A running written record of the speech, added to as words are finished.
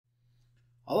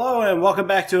Hello and welcome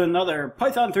back to another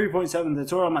Python 3.7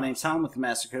 tutorial. My name's Tom with the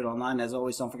Master Code Online. As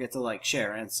always, don't forget to like,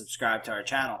 share, and subscribe to our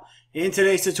channel. In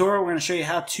today's tutorial, we're going to show you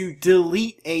how to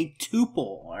delete a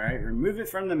tuple. Alright, remove it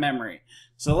from the memory.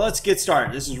 So let's get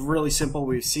started. This is really simple.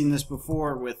 We've seen this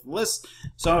before with lists.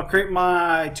 So I'll create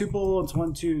my tuple. It's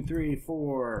 1, 2, 3,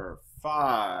 4,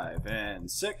 5, and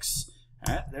 6.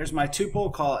 Alright, there's my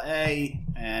tuple. Call A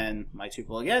and my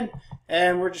tuple again.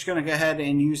 And we're just going to go ahead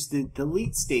and use the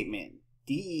delete statement.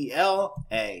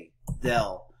 D-E-L-A,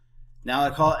 del. Now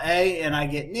I call A and I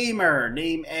get name error.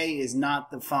 Name A is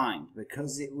not defined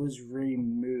because it was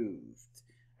removed.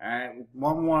 Alright,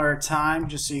 one more time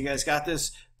just so you guys got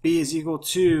this. B is equal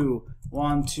to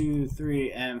 1, 2,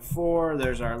 3, and 4.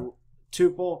 There's our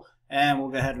tuple. And we'll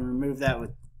go ahead and remove that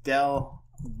with del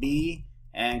B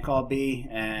and call B,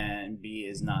 and B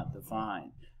is not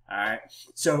defined. Alright,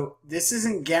 so this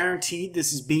isn't guaranteed.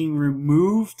 This is being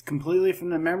removed completely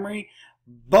from the memory.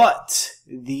 But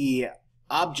the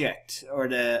object or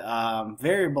the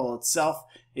variable itself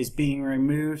is being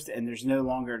removed, and there's no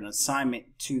longer an assignment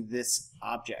to this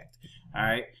object.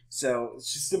 Alright, so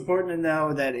it's just important to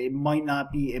know that it might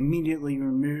not be immediately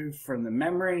removed from the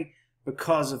memory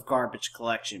because of garbage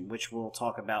collection, which we'll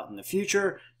talk about in the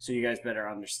future, so you guys better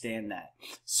understand that.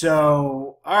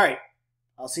 So, alright,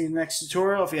 I'll see you in the next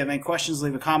tutorial. If you have any questions,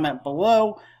 leave a comment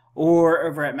below or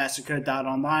over at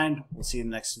mastercode.online. We'll see you in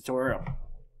the next tutorial.